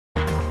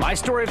My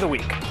story of the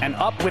week, an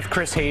Up with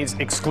Chris Hayes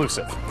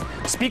exclusive.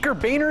 Speaker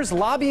Boehner's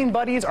lobbying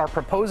buddies are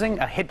proposing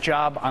a hit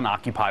job on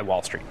Occupy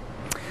Wall Street.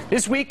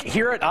 This week,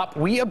 here at Up,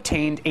 we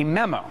obtained a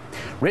memo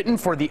written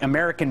for the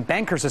American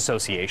Bankers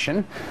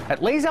Association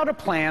that lays out a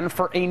plan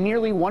for a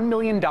nearly $1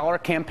 million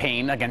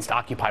campaign against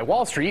Occupy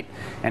Wall Street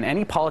and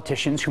any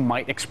politicians who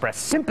might express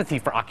sympathy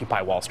for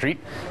Occupy Wall Street,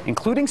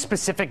 including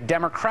specific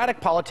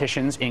Democratic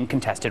politicians in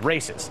contested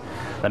races.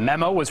 The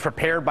memo was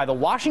prepared by the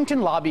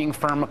Washington lobbying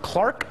firm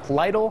Clark,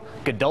 Lytle,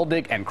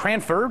 Geduldig &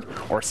 Cranford,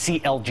 or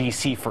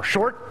CLGC for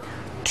short.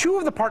 Two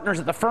of the partners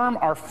at the firm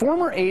are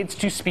former aides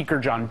to Speaker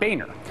John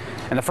Boehner,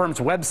 and the firm's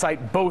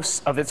website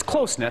boasts of its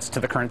closeness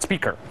to the current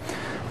speaker.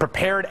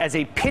 Prepared as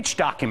a pitch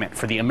document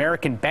for the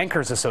American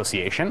Bankers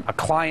Association, a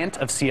client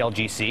of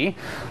CLGC,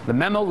 the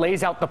memo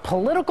lays out the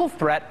political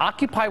threat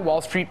Occupy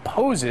Wall Street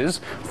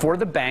poses for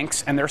the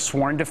banks and their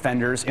sworn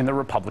defenders in the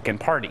Republican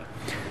Party.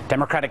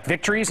 Democratic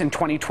victories in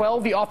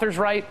 2012, the authors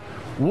write,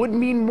 would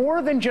mean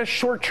more than just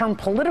short-term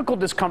political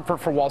discomfort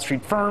for Wall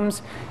Street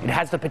firms. It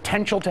has the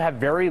potential to have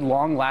very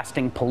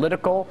long-lasting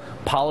political,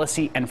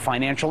 policy, and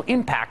financial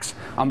impacts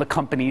on the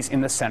companies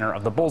in the center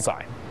of the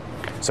bullseye.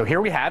 So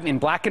here we have, in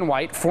black and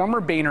white, former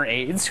Boehner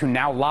aides who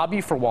now lobby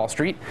for Wall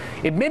Street,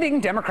 admitting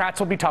Democrats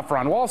will be tougher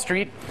on Wall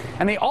Street,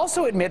 and they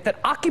also admit that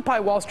Occupy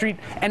Wall Street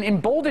and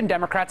emboldened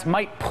Democrats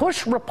might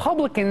push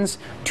Republicans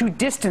to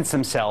distance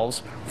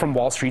themselves from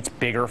Wall Street's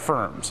bigger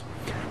firms.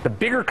 The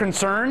bigger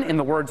concern, in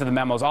the words of the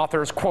memo's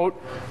authors,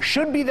 quote,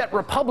 should be that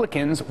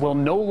Republicans will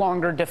no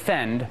longer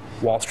defend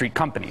Wall Street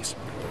companies.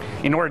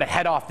 In order to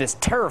head off this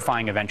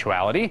terrifying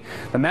eventuality,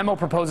 the memo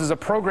proposes a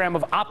program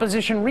of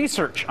opposition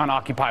research on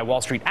Occupy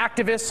Wall Street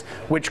activists,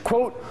 which,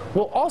 quote,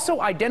 will also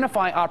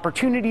identify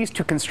opportunities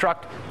to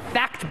construct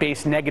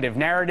fact-based negative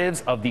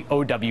narratives of the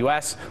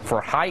OWS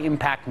for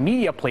high-impact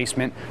media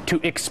placement to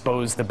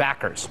expose the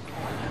backers.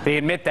 They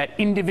admit that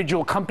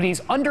individual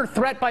companies under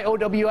threat by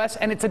OWS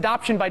and its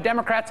adoption by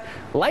Democrats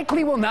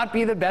likely will not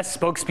be the best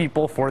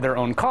spokespeople for their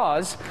own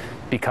cause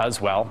because,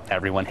 well,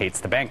 everyone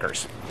hates the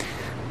bankers.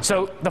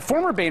 So the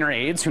former Boehner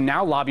aides who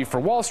now lobby for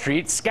Wall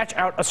Street sketch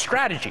out a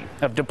strategy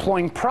of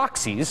deploying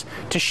proxies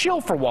to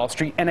shill for Wall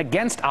Street and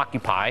against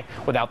Occupy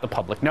without the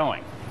public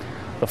knowing.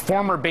 The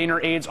former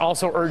Boehner aides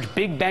also urge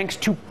big banks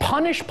to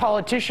punish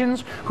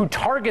politicians who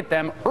target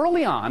them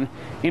early on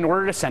in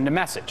order to send a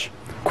message.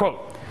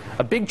 Quote,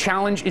 a big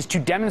challenge is to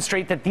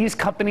demonstrate that these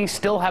companies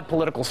still have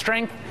political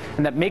strength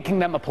and that making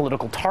them a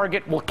political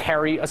target will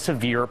carry a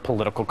severe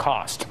political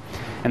cost.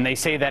 And they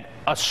say that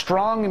a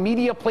strong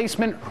media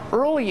placement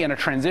early in a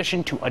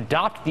transition to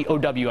adopt the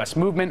OWS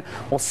movement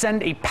will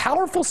send a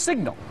powerful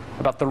signal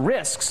about the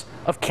risks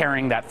of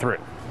carrying that through.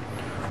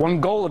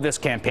 One goal of this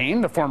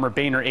campaign, the former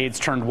Boehner aides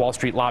turned Wall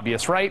Street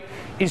lobbyists write,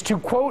 is to,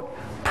 quote,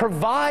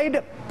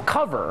 provide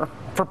cover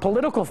for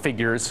political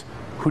figures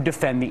who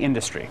defend the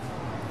industry.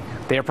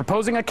 They are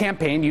proposing a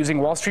campaign using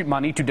Wall Street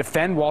money to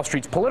defend Wall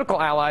Street's political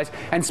allies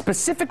and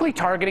specifically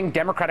targeting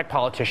Democratic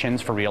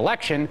politicians for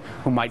re-election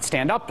who might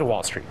stand up to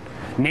Wall Street,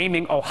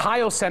 naming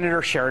Ohio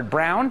Senator Sherrod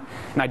Brown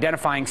and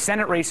identifying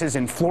Senate races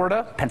in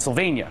Florida,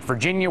 Pennsylvania,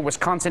 Virginia,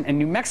 Wisconsin, and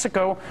New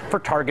Mexico for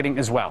targeting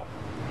as well.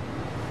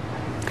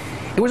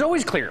 It was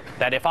always clear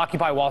that if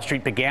Occupy Wall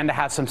Street began to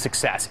have some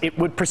success, it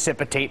would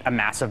precipitate a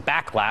massive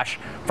backlash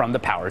from the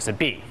powers that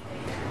be.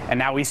 And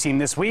now we've seen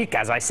this week,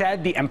 as I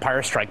said, the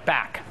Empire Strike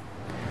Back.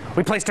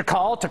 We placed a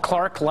call to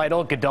Clark,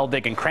 Lytle,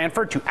 Geduldig &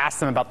 Cranford to ask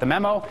them about the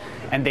memo,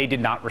 and they did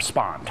not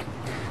respond.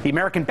 The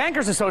American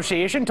Bankers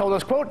Association told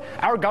us, quote,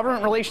 our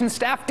government relations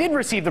staff did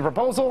receive the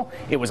proposal.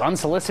 It was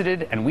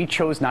unsolicited, and we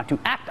chose not to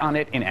act on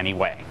it in any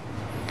way.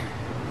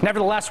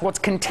 Nevertheless, what's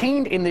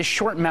contained in this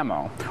short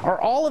memo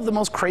are all of the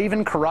most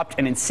craven, corrupt,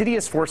 and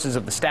insidious forces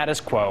of the status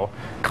quo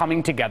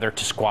coming together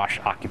to squash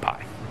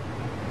Occupy.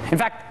 In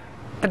fact,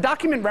 the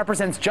document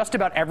represents just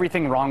about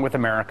everything wrong with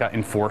America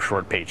in 4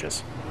 short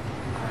pages.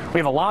 We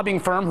have a lobbying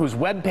firm whose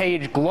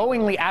webpage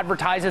glowingly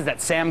advertises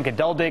that Sam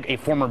Geduldig, a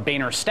former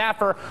Boehner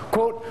staffer,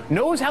 quote,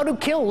 knows how to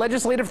kill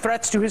legislative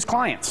threats to his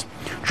clients,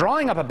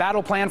 drawing up a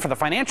battle plan for the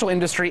financial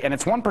industry and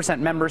its 1%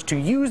 members to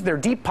use their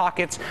deep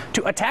pockets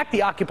to attack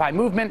the Occupy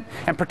movement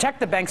and protect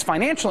the bank's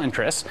financial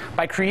interests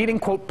by creating,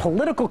 quote,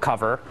 political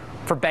cover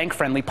for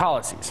bank-friendly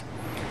policies.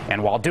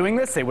 And while doing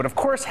this, they would, of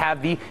course,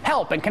 have the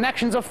help and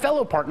connections of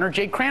fellow partner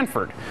Jay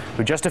Cranford,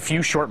 who just a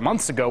few short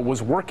months ago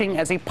was working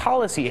as a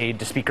policy aide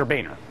to Speaker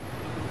Boehner.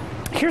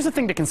 Here's the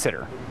thing to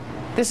consider.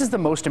 This is the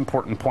most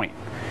important point.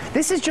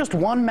 This is just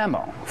one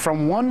memo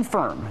from one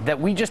firm that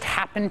we just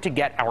happened to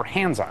get our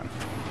hands on.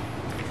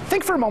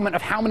 Think for a moment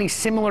of how many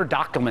similar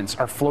documents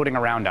are floating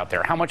around out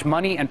there, how much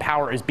money and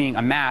power is being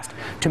amassed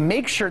to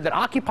make sure that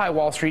Occupy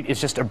Wall Street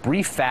is just a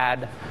brief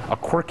fad, a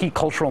quirky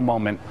cultural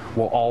moment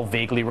we'll all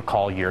vaguely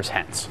recall years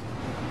hence.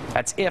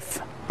 That's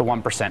if the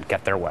 1%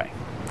 get their way.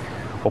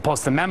 We'll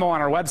post the memo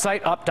on our website,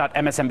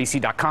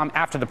 up.msnbc.com,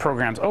 after the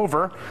program's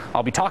over.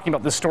 I'll be talking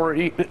about this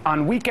story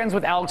on Weekends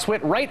with Alex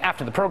Witt right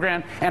after the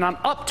program. And on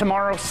Up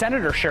tomorrow,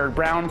 Senator Sherrod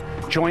Brown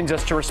joins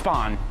us to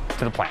respond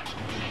to the plan.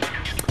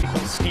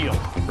 Steele,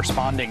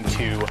 responding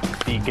to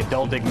the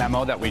Geduldig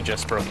memo that we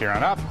just broke here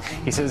on up.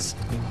 He says,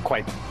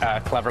 quite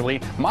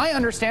cleverly, "My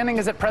understanding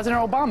is that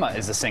President Obama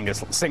is the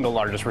single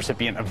largest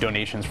recipient of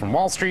donations from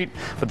Wall Street,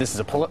 but this is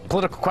a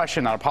political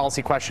question, not a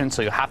policy question,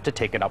 so you'll have to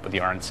take it up with the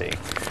RNC."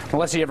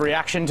 Melissa, you have a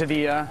reaction to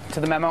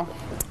the memo?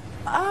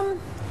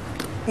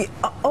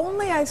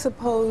 Only, I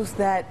suppose,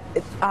 that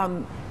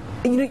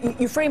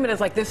you frame it as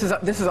like this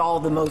is all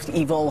the most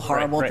evil,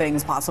 horrible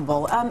things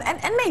possible,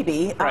 and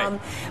maybe,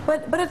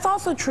 but it's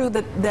also true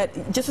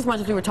that just as much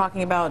as we were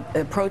talking about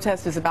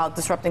protest is about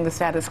disrupting the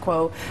status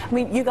quo. I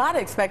mean, you got to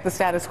expect the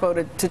status quo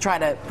to try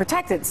to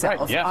protect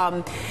itself.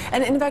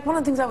 And in fact, one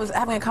of the things I was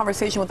having a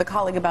conversation with a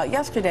colleague about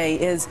yesterday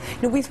is,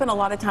 we spend a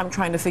lot of time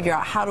trying to figure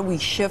out how do we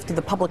shift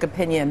the public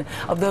opinion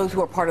of those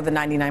who are part of the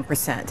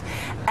 99%.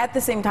 At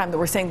the same time that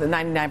we're saying that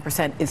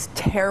 99% is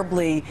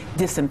terribly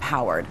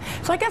disempowered.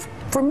 So I guess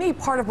for me,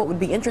 part of what would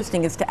be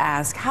interesting is to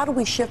ask, how do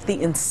we shift the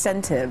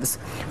incentives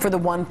for the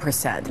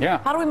 1%?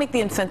 How do we make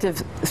the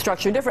incentive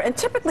structure different? And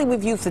typically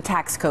we've used the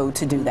tax code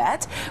to do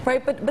that,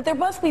 right? But there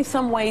must be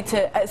some way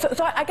to, so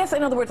I guess,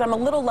 in other words, I'm a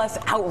little less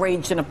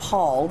outraged and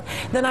appalled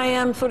than I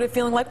am sort of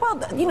feeling like, well,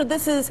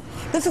 this is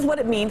what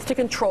it means to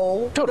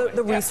control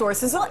the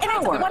resources.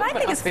 And what I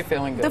think is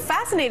the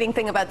fascinating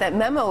thing about that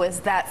memo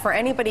is that for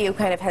anybody who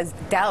kind of has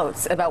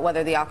doubts about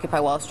whether the Occupy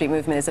Wall Street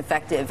movement is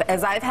effective,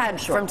 as I've had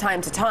from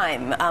time to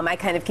time, I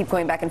kind of keep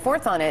going back and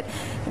forth on it,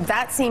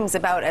 that seems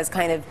about as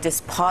kind of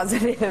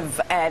dispositive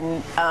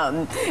and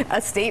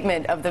a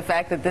statement of the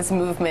fact that this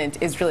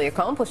movement is really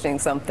accomplishing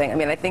something. I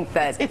mean, I think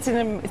that it's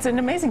an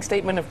amazing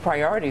statement of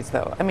priorities,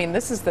 though. I mean,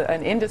 this is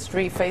an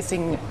industry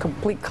facing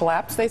complete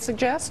collapse, they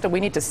suggest, and we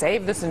need to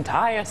save this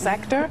entire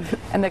sector,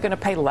 and they're going to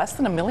pay less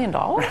than $1 million?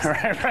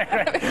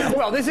 Right.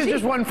 Well, this is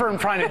just one firm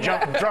trying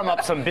to drum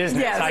up some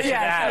business, I should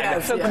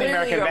add. So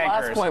clearly your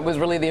last point was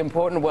really the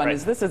important one,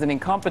 is this is an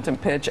incompetent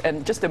pitch,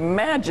 and just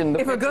imagine the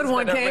if a good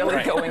one came.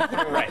 Really going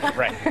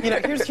through.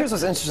 Here's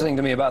what's interesting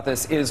to me about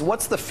this is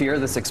what's the fear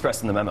that's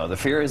expressed in the memo? The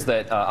fear is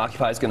that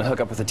Occupy is going to hook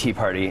up with the Tea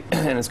Party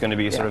and it's going to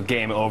be sort of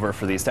game over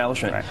for the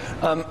establishment.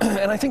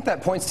 And I think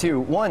that points to,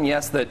 one,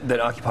 yes, that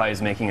Occupy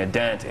is making a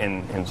dent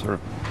in sort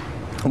of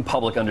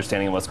public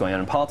understanding of what's going on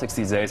in politics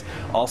these days,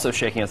 also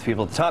shaking up the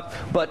people at the top,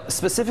 but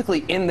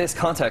specifically in this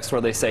context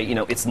where they say,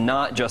 it's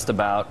not just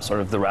about sort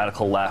of the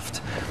radical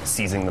left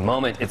seizing the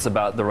moment, it's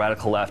about the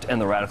radical left and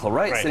the radical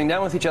right sitting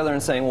down with each other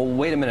and saying, well,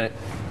 wait a minute,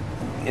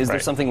 is there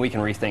something we can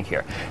rethink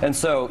here? And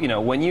so,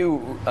 when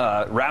you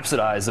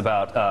rhapsodize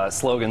about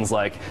slogans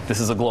like, this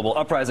is a global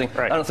uprising,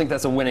 I don't think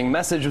that's a winning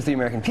message with the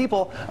American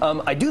people.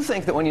 I do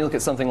think that when you look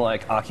at something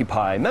like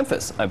Occupy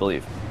Memphis, I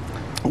believe,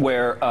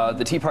 where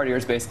the Tea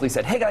Partiers basically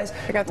said, "Hey guys,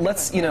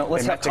 let's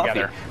have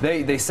coffee."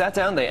 They sat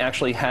down. They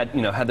actually had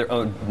had their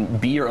own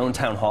be your own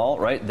town hall.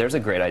 Right, there's a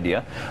great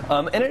idea,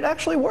 and it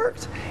actually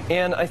worked.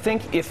 And I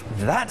think if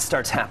that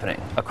starts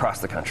happening across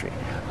the country,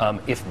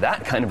 if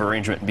that kind of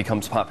arrangement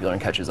becomes popular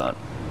and catches on,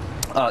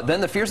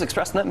 then the fears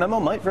expressed in that memo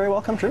might very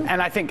well come true.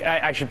 And I think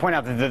I should point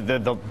out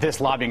that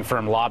this lobbying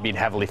firm lobbied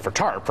heavily for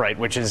TARP, right?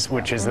 Which is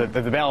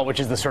the bill, which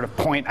is the sort of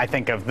point, I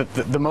think, of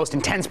the most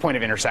intense point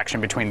of intersection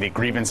between the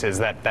grievances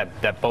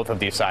that both of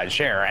these sides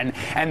share,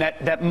 and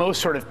that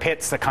most sort of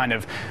pits the kind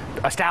of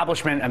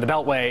establishment and the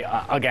Beltway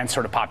against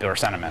sort of popular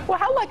sentiment. Well,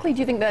 how likely do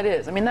you think that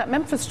is? I mean, that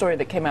Memphis story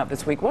that came out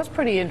this week was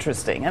pretty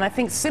interesting, and I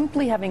think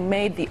simply having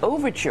made the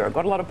overture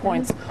got a lot of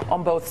points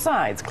on both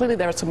sides. Clearly,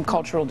 there are some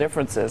cultural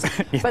differences.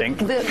 Think?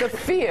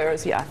 The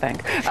fears, I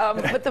think.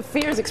 But the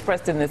fears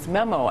expressed in this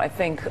memo, I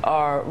think,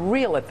 are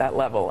real at that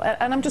level.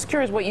 And I'm just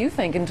curious what you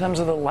think in terms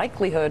of the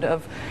likelihood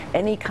of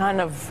any kind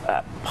of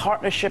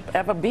partnership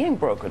ever being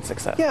brokered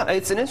success. Yeah,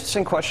 it's an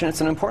interesting question. It's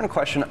an important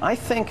question. I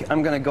think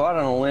I'm going to go out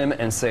on a limb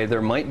and say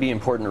there might be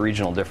important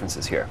regional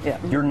differences here.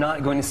 You're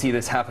not going to see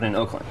this happen in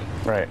Oakland.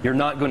 You're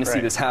not going to see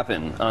this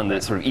happen on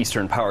the sort of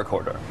eastern power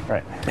corridor.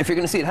 If you're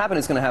going to see it happen,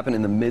 it's going to happen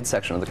in the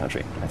midsection of the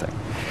country, I think.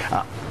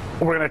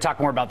 We're going to talk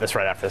more about this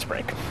right after this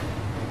break.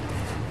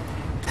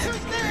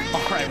 All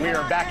right, we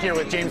are back here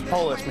with James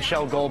Polis,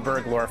 Michelle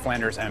Goldberg, Laura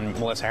Flanders, and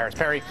Melissa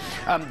Harris-Perry.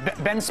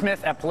 Ben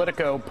Smith at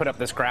Politico put up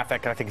this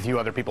graphic, I think a few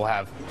other people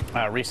have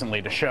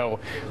recently, to show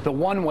the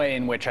one way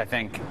in which I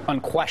think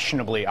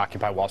unquestionably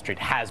Occupy Wall Street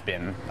has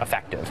been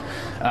effective.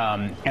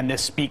 And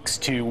this speaks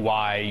to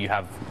why you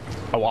have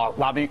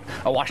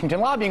a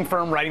Washington lobbying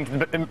firm writing to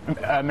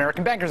the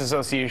American Bankers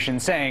Association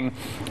saying,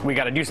 we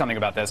got to do something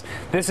about this.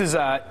 This is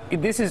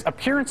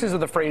appearances of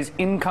the phrase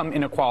income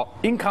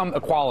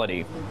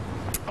equality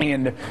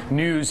in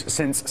news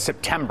since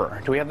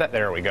September. Do we have that?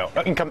 There we go.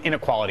 Income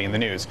inequality in the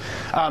news,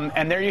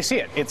 and there you see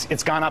it.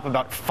 It's gone up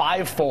about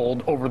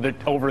fivefold over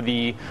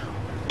the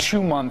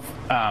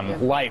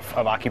 2-month life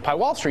of Occupy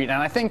Wall Street,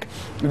 and I think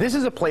this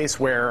is a place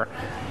where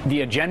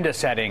the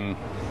agenda-setting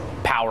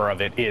power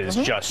of it is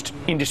just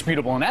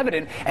indisputable and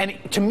evident. And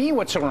to me,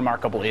 what's so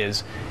remarkable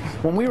is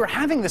when we were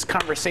having this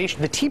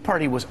conversation, the Tea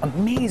Party was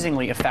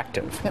amazingly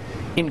effective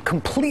in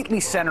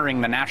completely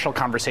centering the national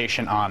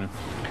conversation on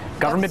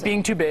government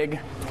being too big,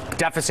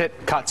 deficit,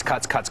 cuts.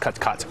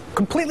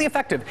 Completely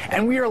effective.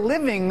 And we are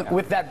living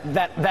with that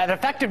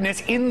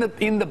effectiveness in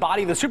the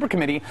body of the super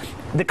committee.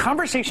 The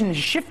conversation has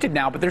shifted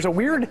now, but there's a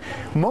weird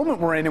moment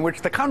we're in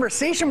which the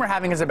conversation we're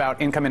having is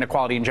about income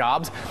inequality and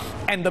jobs,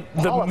 and the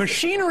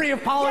machinery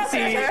of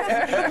policy.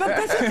 But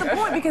this is the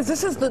point, because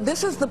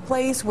this is the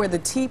place where the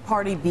Tea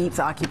Party beats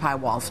Occupy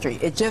Wall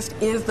Street. It just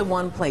is the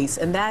one place,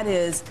 and that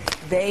is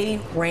they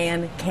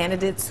ran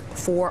candidates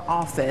for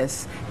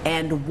office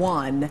and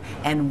won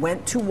and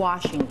went to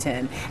Washington.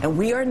 And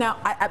we are now,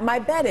 my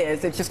bet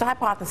is, it's just a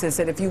hypothesis,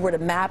 that if you were to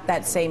map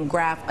that same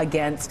graph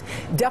against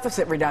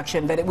deficit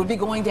reduction, that it would be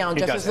going down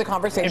just as the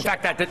conversation. In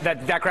fact,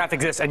 that graph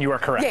exists, and you are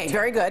correct. Yeah,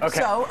 very good.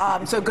 Okay.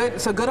 So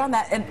good on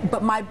that.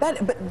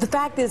 But the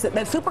fact is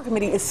that super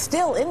committee is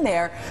still in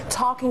there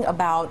talking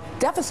about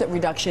deficit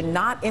reduction,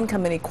 not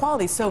income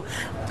inequality. So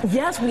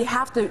yes, we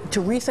have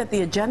to reset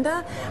the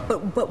agenda,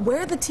 but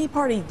where the Tea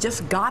Party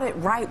just got it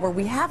right, where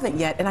we haven't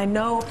yet. And I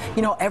know,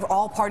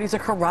 all parties are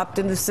corrupt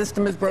and the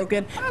system is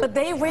broken, but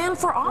they ran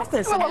for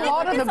office. Well, a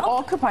lot of the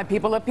Occupy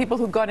people are people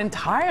who got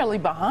entirely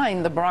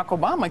behind the Barack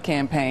Obama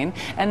campaign,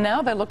 and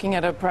now they're looking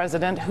at a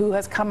president who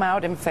has come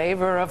out in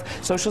favor of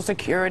Social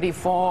Security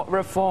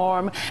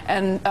reform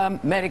and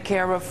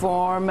Medicare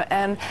reform,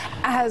 and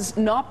has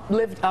not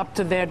lived up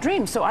to their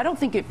dreams. So I don't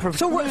think it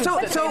precludes.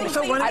 I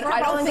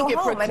don't think it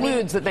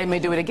precludes that they may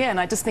do it again.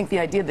 I just think the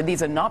idea that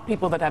these are not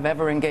people that have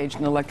ever engaged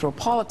in electoral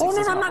politics.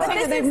 Oh, no, I'm not saying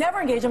that they've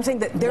never engaged. I'm saying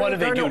that there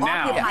are no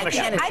Occupy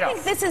candidates. I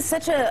think this is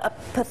such a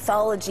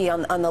pathology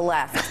on the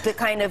left, the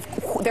kind of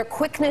their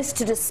quickness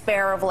to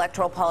despair of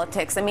electoral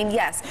politics. I mean,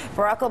 yes,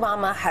 Barack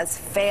Obama has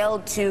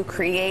failed to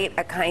create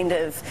a kind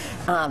of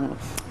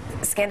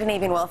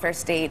Scandinavian welfare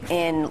state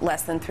in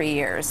less than 3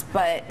 years,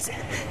 but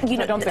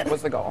I don't think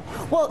was the goal.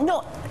 Well,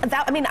 no,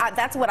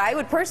 that's what I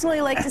would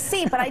personally like to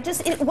see. But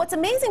what's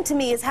amazing to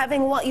me is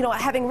having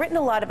written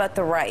a lot about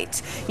the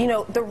right.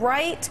 The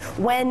right,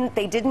 when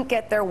they didn't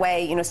get their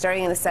way,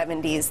 starting in the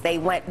 70s,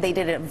 they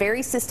did it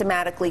very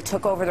systematically,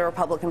 took over the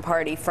Republican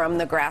Party from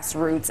the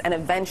grassroots, and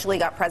eventually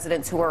got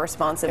presidents who were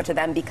responsive to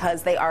them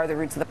because they are the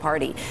roots of the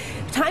party.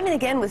 Time and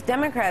again with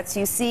Democrats,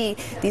 you see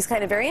these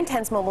kind of very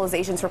intense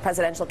mobilizations for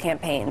presidential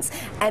campaigns,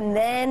 and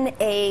then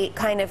a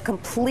kind of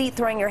complete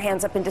throwing your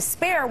hands up in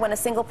despair when a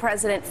single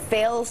president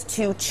fails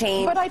to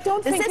change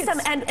the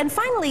system. And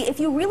finally, if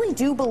you really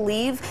do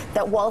believe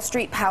that Wall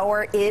Street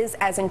power is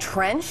as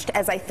entrenched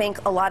as I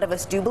think a lot of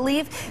us do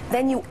believe,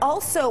 then you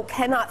also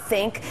cannot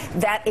think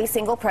that a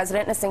single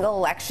president in a single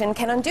election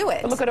can undo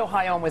it. But look at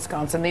Ohio and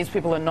Wisconsin. These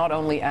people are not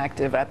only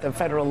active at the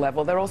federal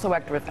level, they're also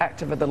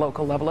active at the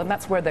local level, and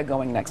that's where they're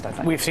going next, I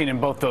think. We've seen in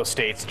both those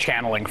states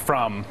channeling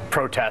from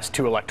protest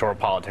to electoral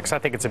politics. I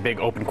think it's a big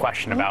open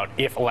question about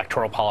if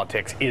electoral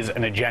politics is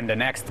an agenda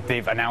next.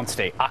 They've announced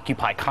a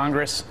Occupy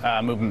Congress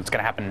movement that's going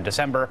to happen in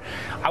December.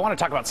 I want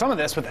to talk about some of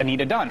this with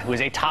Anita Dunn, who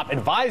is a top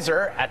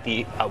advisor at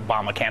the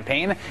Obama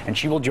campaign, and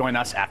she will join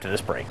us after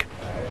this break.